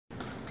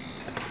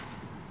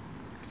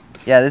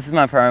Yeah, this is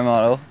my pro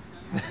model.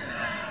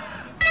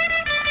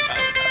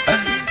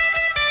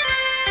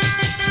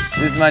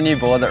 This is my new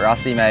board that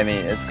Rusty made me.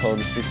 It's called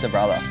the Sista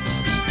Brother.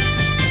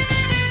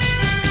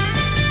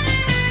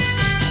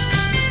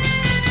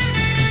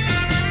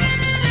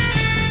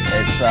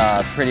 It's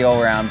a pretty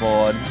all-round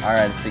board.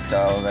 I rode a 6.0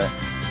 of it.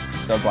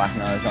 It's got a black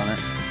nose on it.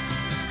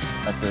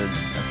 That's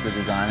the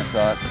design it's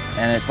got.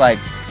 And it's like,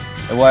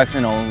 it works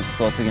in all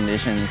sorts of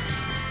conditions.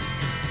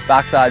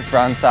 Backside,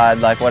 front side,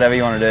 like whatever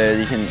you want to do,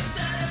 you can.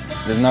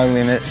 There's no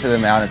limit to the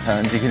amount of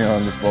turns you can do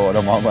on this board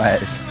on one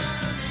wave.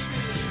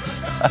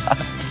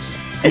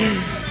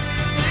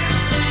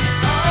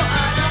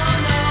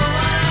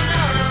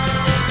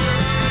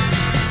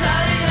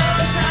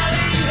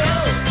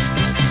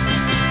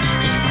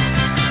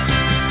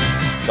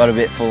 Got a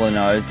bit fuller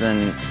nose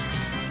than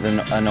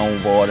a normal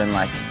board, and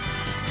like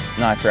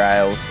nice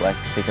rails, like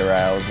thicker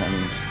rails, and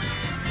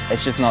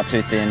it's just not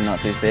too thin, not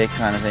too thick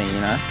kind of thing,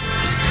 you know?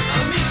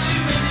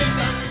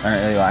 I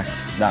don't really like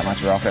that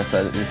much rocker,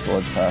 so this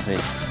board's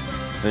perfect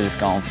for just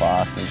going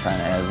fast and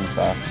training airs and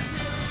stuff.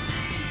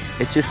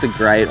 It's just a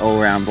great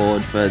all-round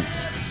board for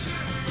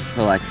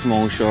like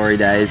small shory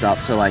days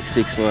up to like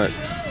 6 foot.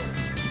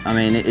 I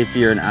mean, if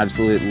you're an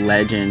absolute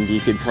legend,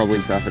 you could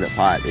probably surf it at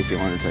pipe if you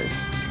wanted to.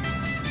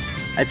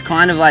 It's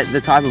kind of like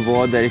the type of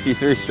board that if you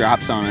threw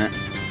straps on it,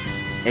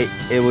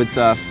 it would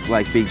surf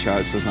like big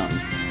chokes or something.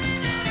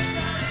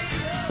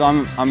 So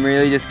I'm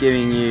really just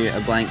giving you a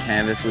blank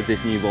canvas with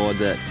this new board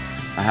that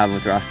I have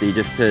with Rusty,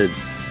 just to,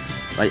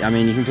 like, I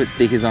mean, you can put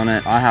stickers on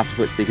it. I have to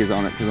put stickers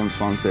on it because I'm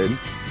sponsored,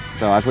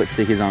 so I put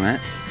stickers on it.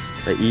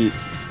 But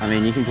I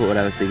mean, you can put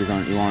whatever stickers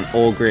on it you want,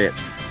 or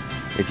grips.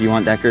 If you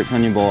want that grips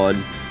on your board,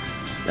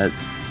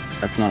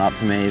 that's not up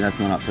to me, that's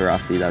not up to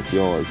Rusty, that's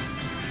yours.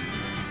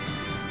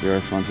 Your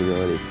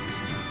responsibility.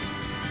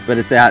 But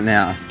it's out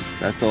now,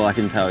 that's all I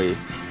can tell you.